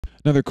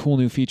Another cool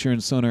new feature in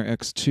Sonar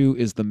X2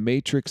 is the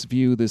matrix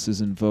view. This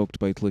is invoked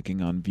by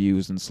clicking on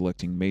views and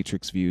selecting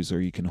matrix views, or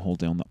you can hold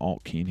down the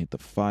Alt key and hit the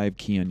 5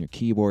 key on your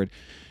keyboard.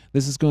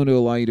 This is going to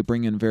allow you to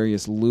bring in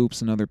various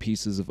loops and other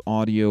pieces of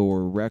audio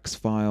or Rex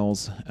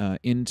files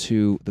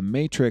into the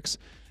matrix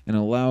and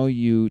allow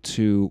you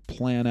to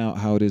plan out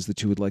how it is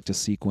that you would like to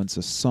sequence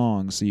a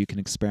song, so you can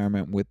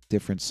experiment with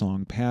different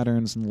song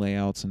patterns and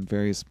layouts and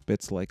various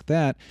bits like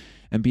that,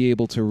 and be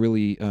able to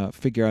really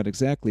figure out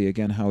exactly,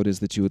 again, how it is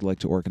that you would like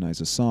to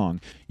organize a song.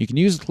 You can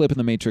use a clip in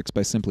the matrix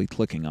by simply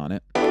clicking on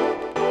it.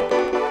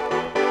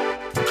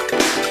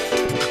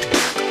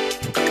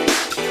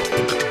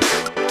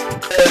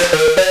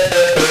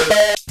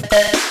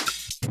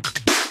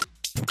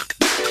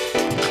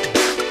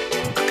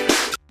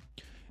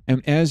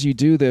 And as you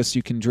do this,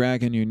 you can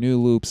drag in your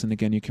new loops, and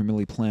again, you can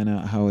really plan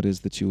out how it is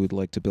that you would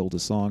like to build a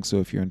song. So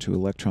if you're into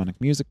electronic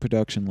music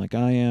production like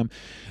I am,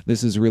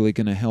 this is really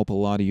going to help a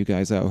lot of you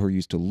guys out who are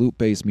used to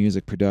loop-based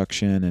music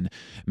production and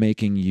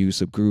making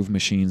use of groove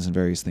machines and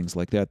various things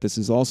like that. This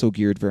is also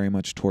geared very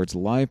much towards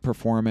live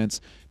performance,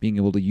 being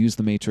able to use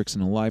the matrix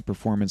in a live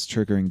performance,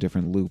 triggering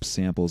different loops,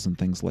 samples, and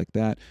things like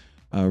that.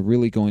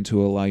 Really going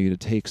to allow you to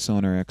take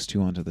Sonar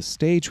X2 onto the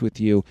stage with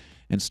you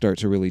and start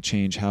to really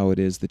change how it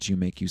is that you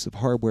make use of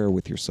hardware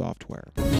with your software.